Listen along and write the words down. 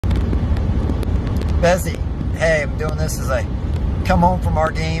Bezzy, hey, I'm doing this as I come home from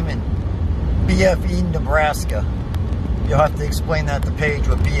our game in BFE, Nebraska. You'll have to explain that to Paige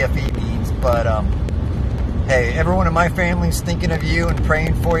what BFE means, but hey, everyone in my family's thinking of you and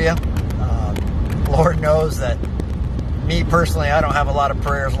praying for you. Lord knows that me personally, I don't have a lot of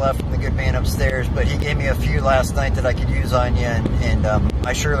prayers left from the good man upstairs, but he gave me a few last night that I could use on you, and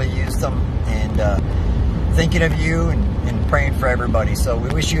I surely used them, and thinking of you and praying for everybody. So we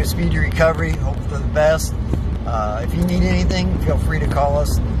wish you a speedy recovery, hope for the best. If you need anything, feel free to call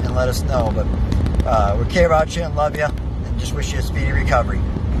us and let us know, but we care about you and love you, and just wish you a speedy recovery.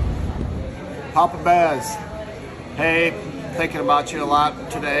 Papa Bez, hey, thinking about you a lot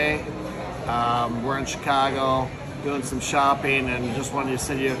today. We're in Chicago doing some shopping, and just wanted to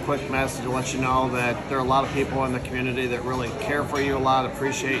send you a quick message to let you know that there are a lot of people in the community that really care for you a lot,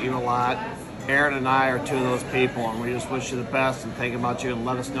 appreciate you a lot. Aaron and I are two of those people, and we just wish you the best and think about you, and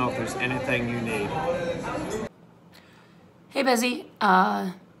let us know if there's anything you need. Hey Bezzy,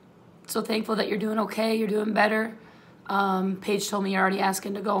 so thankful that you're doing okay, you're doing better. Paige told me you're already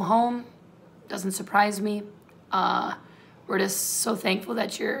asking to go home. Doesn't surprise me. We're just so thankful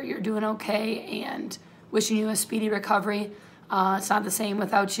that you're doing okay and wishing you a speedy recovery. It's not the same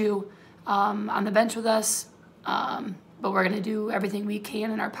without you on the bench with us, but we're gonna do everything we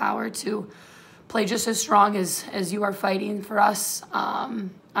can in our power to play just as strong as you are fighting for us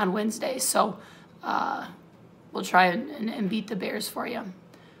on Wednesday. So we'll try and beat the Bears for you.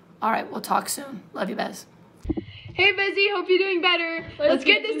 All right, we'll talk soon. Love you, Bez. Hey, Bezzy, hope you're doing better. Let's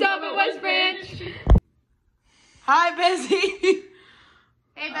get this up at West Branch. Hi, Bezzy.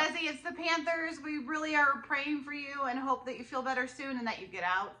 Hey, Bezzy, it's the Panthers. We really are praying for you and hope that you feel better soon and that you get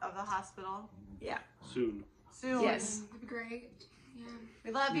out of the hospital. Yeah. Soon. Yes. Great. Yeah.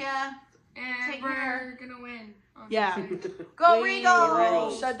 We love you. And Take we're care. gonna win. Yeah. Go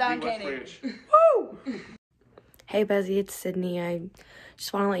Regals! Shut down Kenny. Woo! Hey Bezzy, it's Sydney. I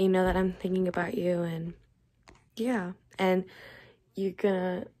just want to let you know that I'm thinking about you, and yeah, and you're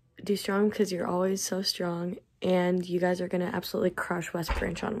gonna do strong because you're always so strong, and you guys are gonna absolutely crush West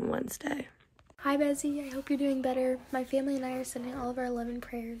Branch on Wednesday. Hi Bezzy, I hope you're doing better. My family and I are sending all of our love and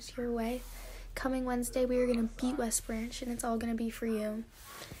prayers your way. Coming Wednesday, we are gonna beat West Branch, and it's all gonna be for you.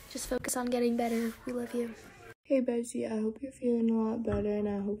 Just focus on getting better. We love you. Hey Bezzy, I hope you're feeling a lot better, and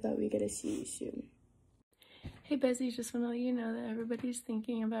I hope that we get to see you soon. Hey Bezzy, just want to let you know that everybody's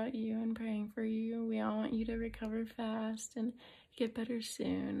thinking about you and praying for you. We all want you to recover fast and get better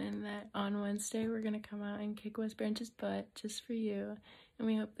soon, and that on Wednesday we're going to come out and kick West Branch's butt just for you, and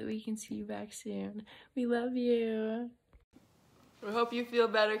we hope that we can see you back soon. We love you. We hope you feel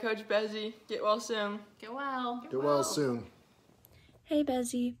better, Coach Bezzy. Get well soon. Get well. Get well soon. Hey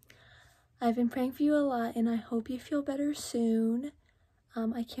Bezzy, I've been praying for you a lot, and I hope you feel better soon.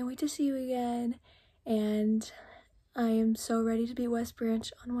 I can't wait to see you again, and I am so ready to beat West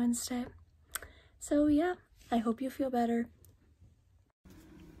Branch on Wednesday. So yeah, I hope you feel better.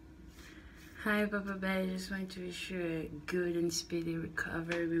 Hi Papa Bear, I just want to wish you a good and speedy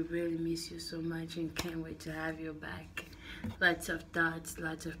recovery. We really miss you so much and can't wait to have you back. Lots of thoughts,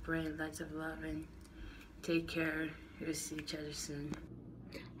 lots of praying, lots of loving. Take care. We'll see each other soon.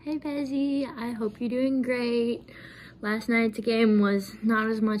 Hey Bezzy, I hope you're doing great. Last night's game was not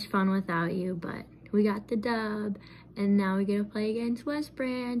as much fun without you, but we got the dub, and now we get to play against West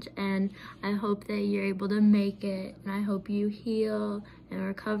Branch, and I hope that you're able to make it, and I hope you heal and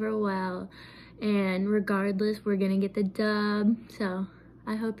recover well, and regardless, we're gonna get the dub, so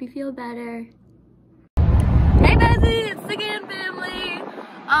I hope you feel better. Hey Bezzy, it's the Gann family.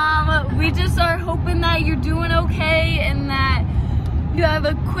 We just are hoping that you're doing okay and that you have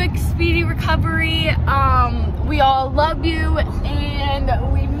a quick, speedy recovery. We all love you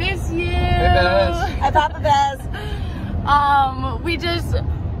and we miss you. Hey Bez. Hi Papa Bez.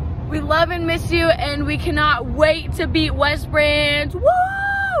 We love and miss you, and we cannot wait to beat West Branch. Woo!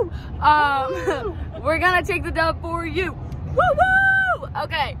 We're gonna take the dub for you. Woo woo!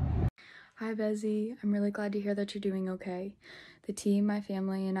 Okay. Hi Bezzy, I'm really glad to hear that you're doing okay. The team, my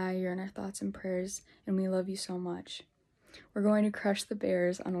family, and I are in our thoughts and prayers, and we love you so much. We're going to crush the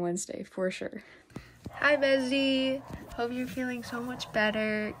Bears on Wednesday, for sure. Hi, Bezzy. Hope you're feeling so much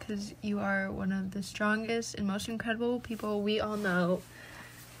better because you are one of the strongest and most incredible people we all know.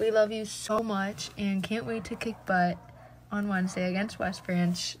 We love you so much and can't wait to kick butt on Wednesday against West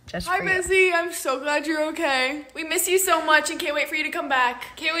Branch just for you. Hi, Bezzy. I'm so glad you're okay. We miss you so much and can't wait for you to come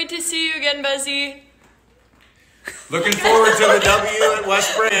back. Can't wait to see you again, Bezzy. Looking forward to the W at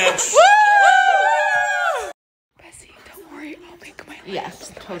West Branch. Bezzy, don't worry. I'll make my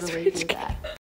Yes, totally do that.